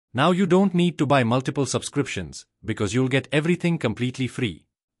Now you don't need to buy multiple subscriptions, because you'll get everything completely free.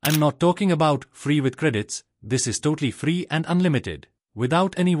 I'm not talking about free with credits, this is totally free and unlimited,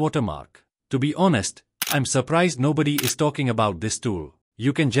 without any watermark. To be honest, I'm surprised nobody is talking about this tool.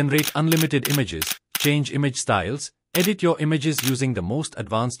 You can generate unlimited images, change image styles, edit your images using the most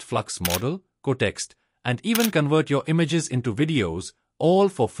advanced Flux model, KoText, and even convert your images into videos, all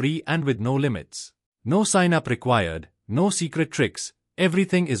for free and with no limits. No sign-up required, no secret tricks,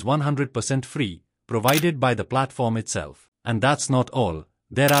 everything is 100% free, provided by the platform itself. And that's not all,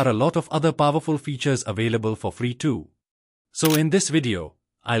 there are a lot of other powerful features available for free too. So in this video,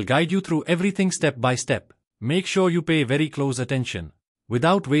 I'll guide you through everything step by step. Make sure you pay very close attention.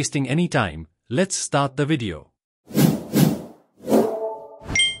 Without wasting any time, let's start the video.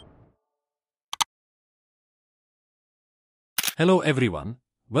 Hello everyone,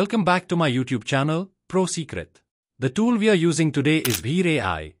 welcome back to my YouTube channel, Pro Secret. The tool we are using today is Vheer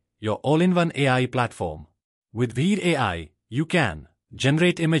AI, your all-in-one AI platform. With Vheer AI, you can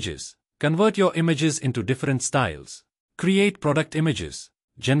generate images, convert your images into different styles, create product images,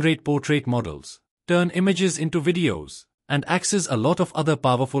 generate portrait models, turn images into videos, and access a lot of other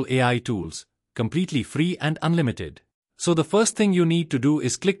powerful AI tools, completely free and unlimited. So the first thing you need to do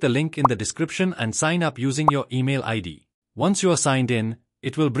is click the link in the description and sign up using your email ID. Once you are signed in,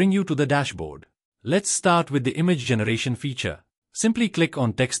 it will bring you to the dashboard. Let's start with the image generation feature. Simply click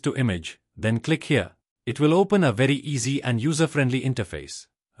on text to image, then click here. It will open a very easy and user-friendly interface.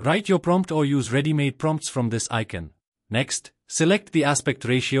 Write your prompt or use ready-made prompts from this icon. Next, select the aspect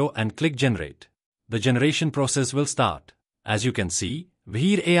ratio and click generate. The generation process will start. As you can see,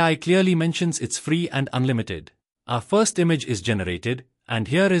 Vheer AI clearly mentions it's free and unlimited. Our first image is generated, and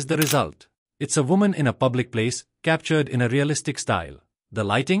here is the result. It's a woman in a public place, captured in a realistic style. The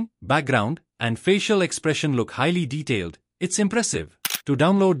lighting, background, and facial expression look highly detailed. It's impressive. To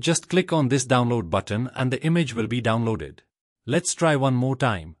download, just click on this download button and the image will be downloaded. Let's try one more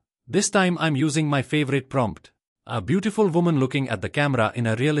time. This time I'm using my favorite prompt. A beautiful woman looking at the camera in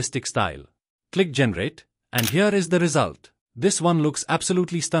a realistic style. Click generate, and here is the result. This one looks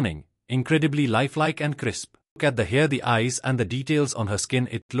absolutely stunning, incredibly lifelike and crisp. Look at the hair, the eyes, and the details on her skin.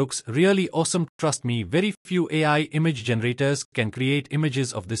 It looks really awesome. Trust me, very few AI image generators can create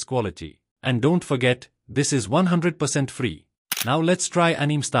images of this quality. And don't forget, this is 100% free. Now let's try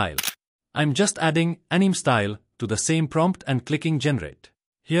anime style. I'm just adding anime style to the same prompt and clicking generate.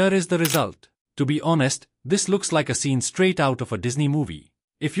 Here is the result. To be honest, this looks like a scene straight out of a Disney movie.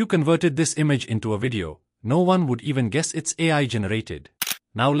 If you converted this image into a video, no one would even guess it's AI generated.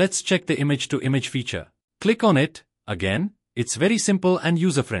 Now let's check the image-to-image feature. Click on it. Again, it's very simple and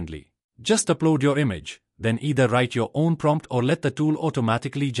user-friendly. Just upload your image, then either write your own prompt or let the tool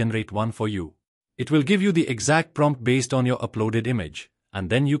automatically generate one for you. It will give you the exact prompt based on your uploaded image,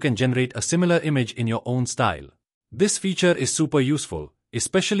 and then you can generate a similar image in your own style. This feature is super useful,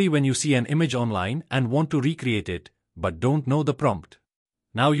 especially when you see an image online and want to recreate it, but don't know the prompt.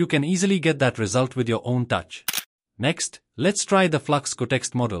 Now you can easily get that result with your own touch. Next, let's try the Flux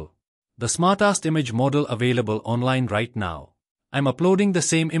KoText model. The smartest image model available online right now. I'm uploading the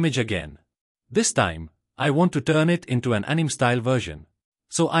same image again. This time, I want to turn it into an anime style version.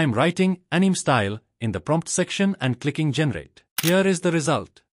 So I'm writing anime style in the prompt section and clicking generate. Here is the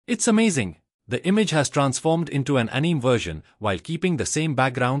result. It's amazing. The image has transformed into an anime version while keeping the same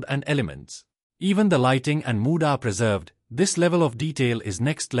background and elements. Even the lighting and mood are preserved. This level of detail is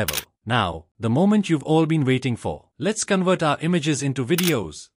next level. Now, the moment you've all been waiting for. Let's convert our images into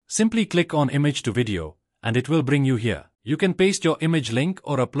videos. Simply click on image to video, and it will bring you here. You can paste your image link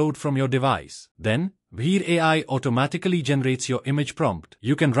or upload from your device. Then, Vheer AI automatically generates your image prompt.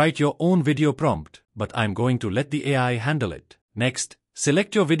 You can write your own video prompt, but I'm going to let the AI handle it. Next,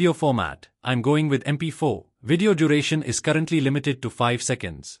 select your video format. I'm going with MP4. Video duration is currently limited to 5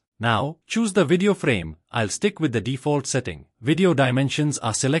 seconds. Now, choose the video frame. I'll stick with the default setting. Video dimensions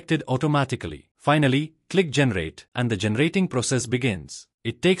are selected automatically. Finally, click generate, and the generating process begins.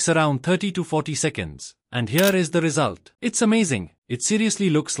 It takes around 30 to 40 seconds. And here is the result. It's amazing. It seriously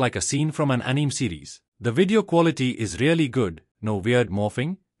looks like a scene from an anime series. The video quality is really good. No weird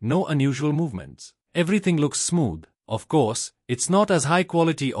morphing, no unusual movements. Everything looks smooth. Of course, it's not as high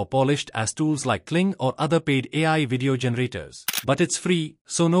quality or polished as tools like Kling or other paid AI video generators. But it's free,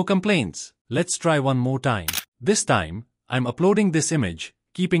 so no complaints. Let's try one more time. This time, I'm uploading this image,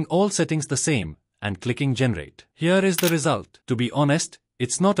 keeping all settings the same, and clicking generate. Here is the result. To be honest,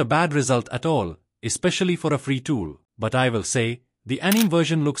 it's not a bad result at all, especially for a free tool. But I will say, the anime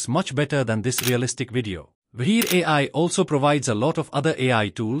version looks much better than this realistic video. Vheer AI also provides a lot of other AI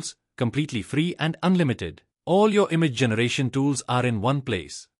tools, completely free and unlimited. All your image generation tools are in one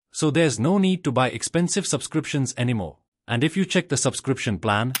place. so there's no need to buy expensive subscriptions anymore. And if you check the subscription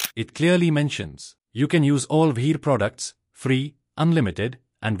plan, it clearly mentions you can use all Vheer products, free, unlimited,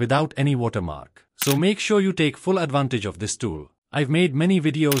 and without any watermark. So make sure you take full advantage of this tool. I've made many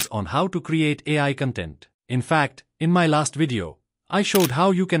videos on how to create AI content. In fact, in my last video, I showed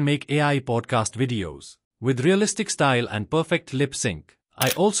how you can make AI podcast videos with realistic style and perfect lip sync.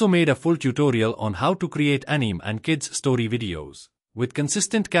 I also made a full tutorial on how to create anime and kids story videos with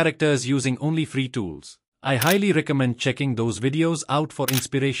consistent characters using only free tools. I highly recommend checking those videos out for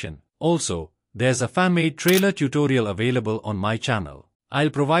inspiration. Also, there's a fan-made trailer tutorial available on my channel. I'll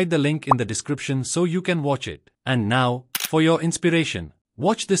provide the link in the description so you can watch it. And now, for your inspiration,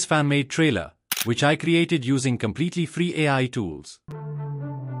 watch this fan-made trailer, which I created using completely free AI tools.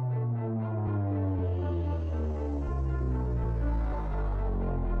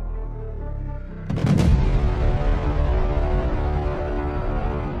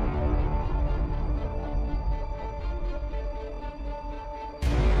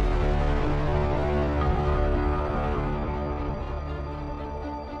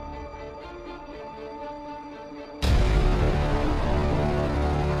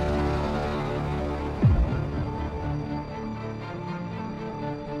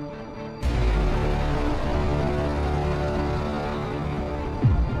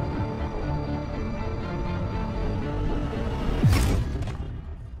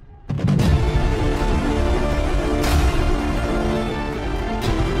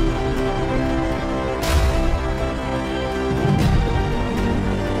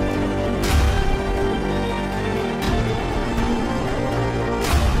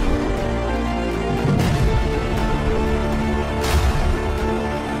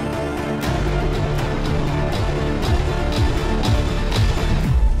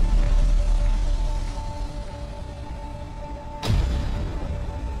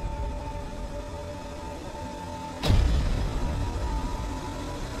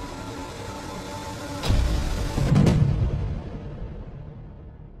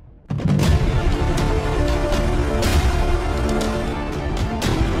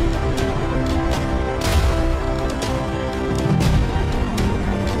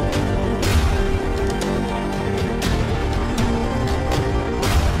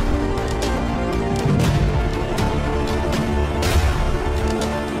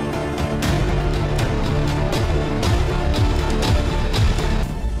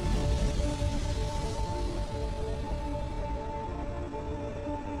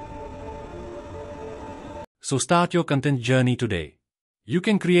 So start your content journey today. You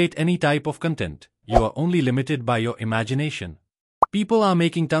can create any type of content. You are only limited by your imagination. People are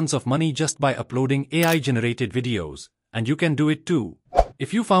making tons of money just by uploading AI-generated videos, and you can do it too.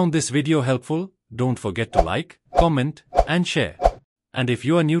 If you found this video helpful, don't forget to like, comment, and share. And if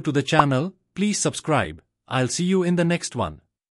you are new to the channel, please subscribe. I'll see you in the next one.